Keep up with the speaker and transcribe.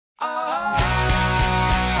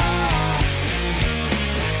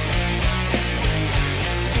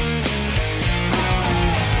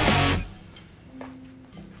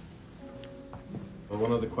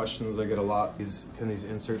questions I get a lot is, can these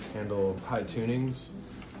inserts handle high tunings?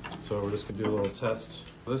 So we're just gonna do a little test.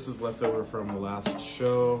 This is leftover from the last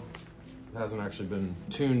show. It hasn't actually been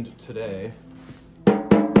tuned today.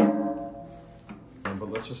 But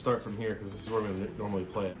let's just start from here because this is where we normally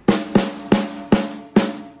play it.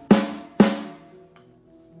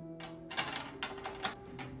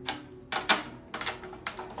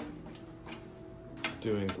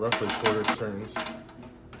 Doing roughly quarter turns.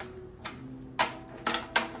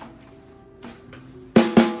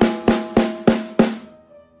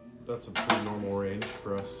 That's a pretty normal range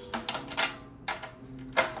for us.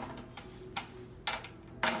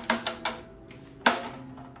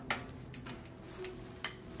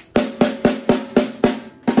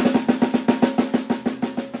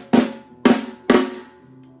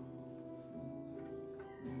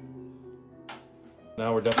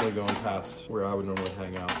 Now we're definitely going past where I would normally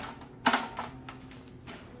hang out.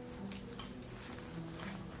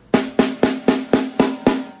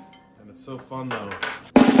 And it's so fun though.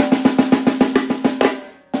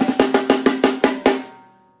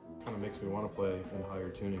 Kind of makes me want to play in higher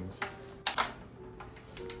tunings.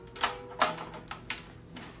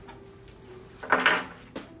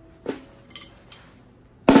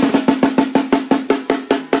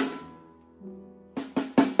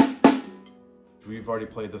 We've already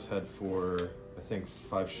played this head for, I think,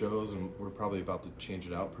 5 shows, and we're probably about to change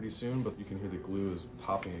it out pretty soon, but you can hear the glue is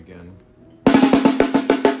popping again.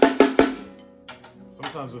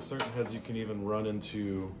 Sometimes with certain heads you can even run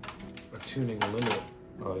into a tuning limit.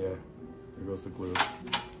 Oh yeah, there goes the glue.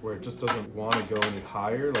 Where it just doesn't want to go any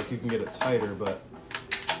higher. Like you can get it tighter, but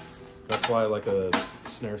that's why I like a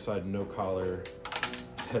snare side no collar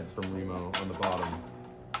heads from Remo on the bottom.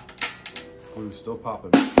 Glue's still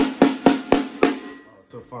popping.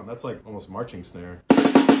 So fun. That's like almost marching snare.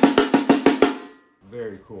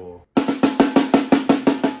 Very cool.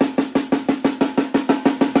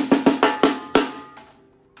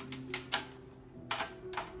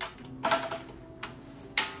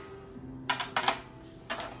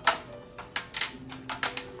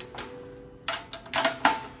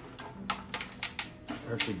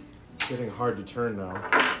 They're actually getting hard to turn now.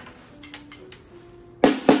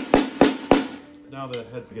 Now the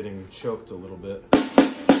head's getting choked a little bit.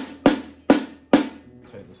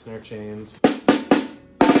 Tighten the snare chains.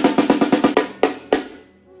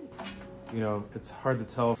 You know, it's hard to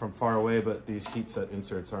tell from far away, but these heat set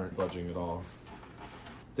inserts aren't budging at all.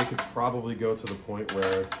 They could probably go to the point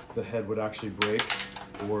where the head would actually break,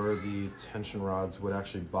 or the tension rods would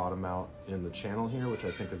actually bottom out in the channel here, which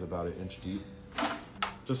I think is about 1 inch deep.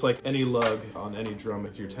 Just like any lug on any drum,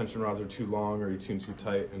 if your tension rods are too long or you tune too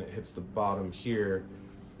tight and it hits the bottom here,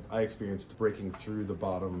 I experienced breaking through the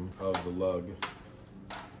bottom of the lug.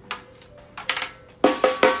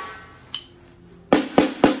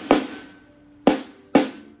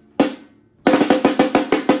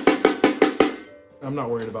 I'm not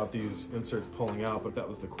worried about these inserts pulling out, but that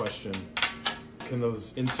was the question. Can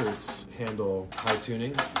those inserts handle high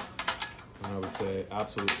tunings? And I would say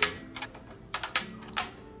absolutely.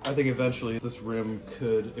 I think eventually this rim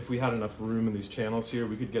could, if we had enough room in these channels here,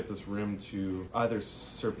 we could get this rim to either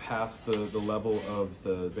surpass the level of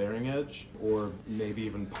the bearing edge, or maybe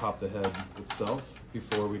even pop the head itself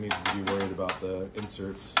before we need to be worried about the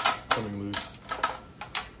inserts coming loose.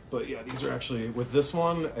 But yeah, these are actually, with this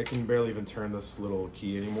one, I can barely even turn this little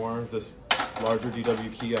key anymore. This larger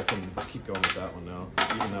DW key, I can just keep going with that one now.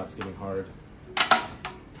 Even that's getting hard.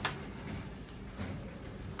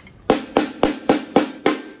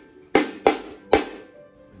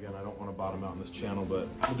 Again, I don't want to bottom out in this channel, but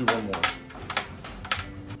we'll do one more.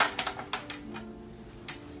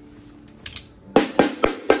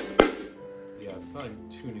 It's not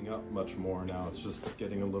tuning up much more now, it's just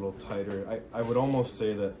getting a little tighter. I would almost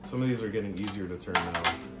say that some of these are getting easier to turn now.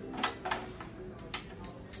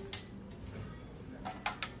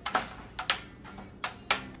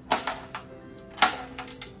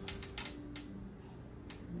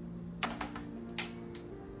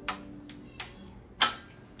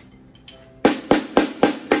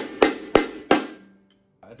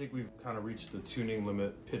 I think we've kind of reached the tuning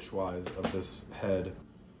limit pitch-wise of this head.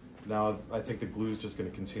 Now I think the glue is just going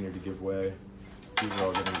to continue to give way. These are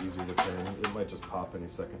all getting easier to turn. It might just pop any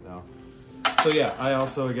second now. So yeah, I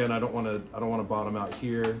also, again, I don't want to bottom out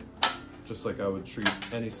here, just like I would treat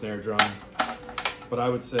any snare drum. But I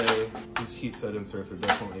would say these heat set inserts are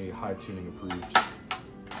definitely high tuning approved.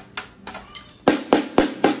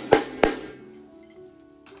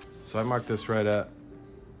 So I marked this right at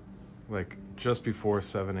like just before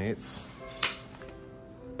 7/8. So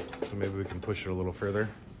maybe we can push it a little further.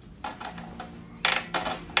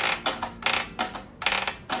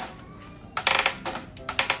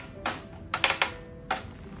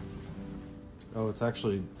 Oh, it's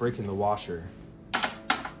actually breaking the washer.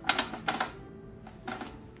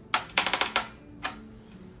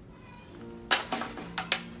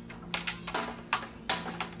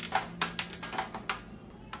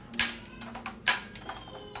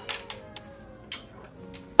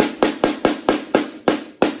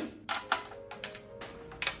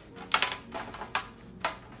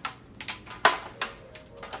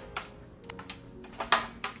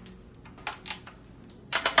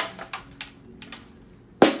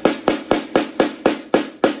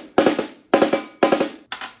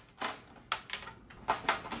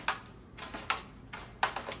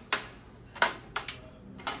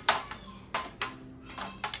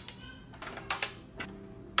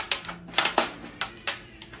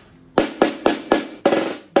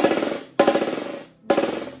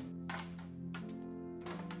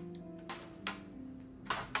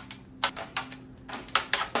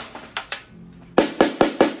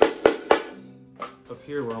 Up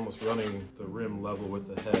here, we're almost running the rim level with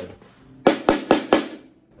the head.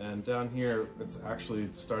 And down here, it's actually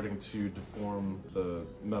starting to deform the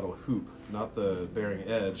metal hoop, not the bearing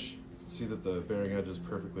edge. See that the bearing edge is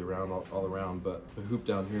perfectly round all around, but the hoop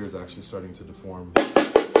down here is actually starting to deform.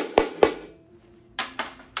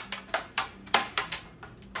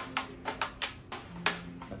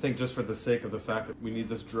 I think just for the sake of the fact that we need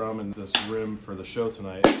this drum and this rim for the show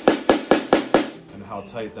tonight, and how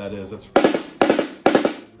tight that is, I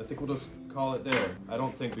think we'll just call it there. I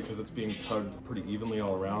don't think, because it's being tugged pretty evenly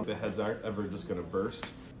all around, the head's ever just gonna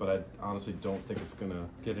burst, but I honestly don't think it's gonna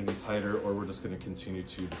get any tighter, or we're just gonna continue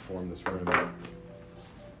to deform this rim. I'll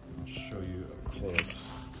show you up close.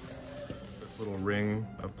 This little ring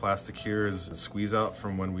of plastic here is a squeeze out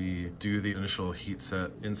from when we do the initial heat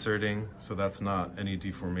set inserting, so that's not any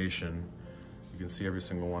deformation. You can see every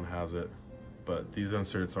single one has it, but these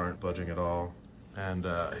inserts aren't budging at all. And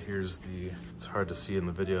here's it's hard to see in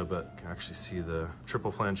the video, but you can actually see the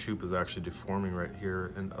triple flange hoop is actually deforming right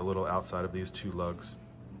here and a little outside of these two lugs.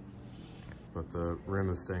 But the rim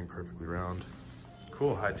is staying perfectly round.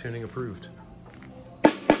 Cool, high tuning approved.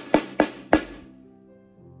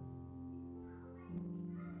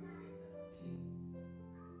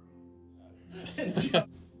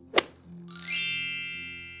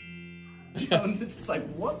 Jones is just like,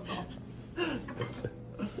 what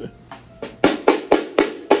the?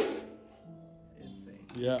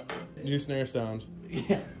 Yeah, new snare sound.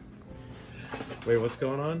 Yeah. Wait, what's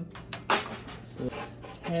going on? So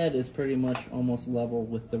head is pretty much almost level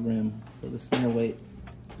with the rim, so the snare weight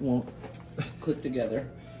won't click together.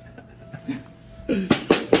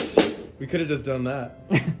 We could have just done that.